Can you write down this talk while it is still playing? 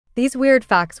These weird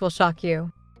facts will shock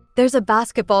you. There's a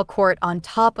basketball court on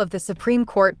top of the Supreme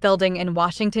Court building in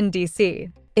Washington, D.C.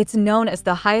 It's known as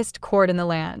the highest court in the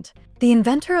land. The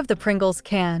inventor of the Pringles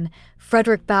can,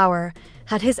 Frederick Bauer,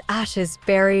 had his ashes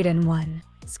buried in one.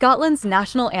 Scotland's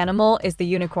national animal is the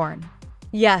unicorn.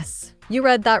 Yes, you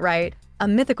read that right, a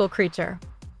mythical creature.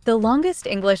 The longest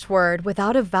English word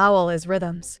without a vowel is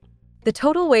rhythms. The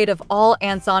total weight of all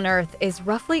ants on Earth is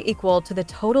roughly equal to the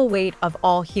total weight of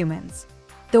all humans.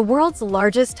 The world's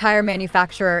largest tire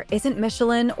manufacturer isn't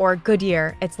Michelin or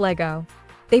Goodyear, it's Lego.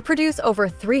 They produce over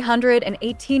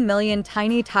 318 million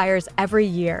tiny tires every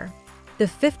year. The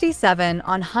 57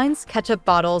 on Heinz ketchup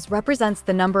bottles represents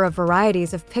the number of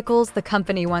varieties of pickles the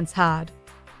company once had.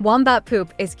 Wombat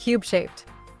poop is cube-shaped.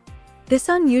 This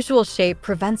unusual shape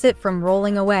prevents it from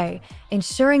rolling away,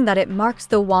 ensuring that it marks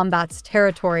the wombat's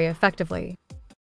territory effectively.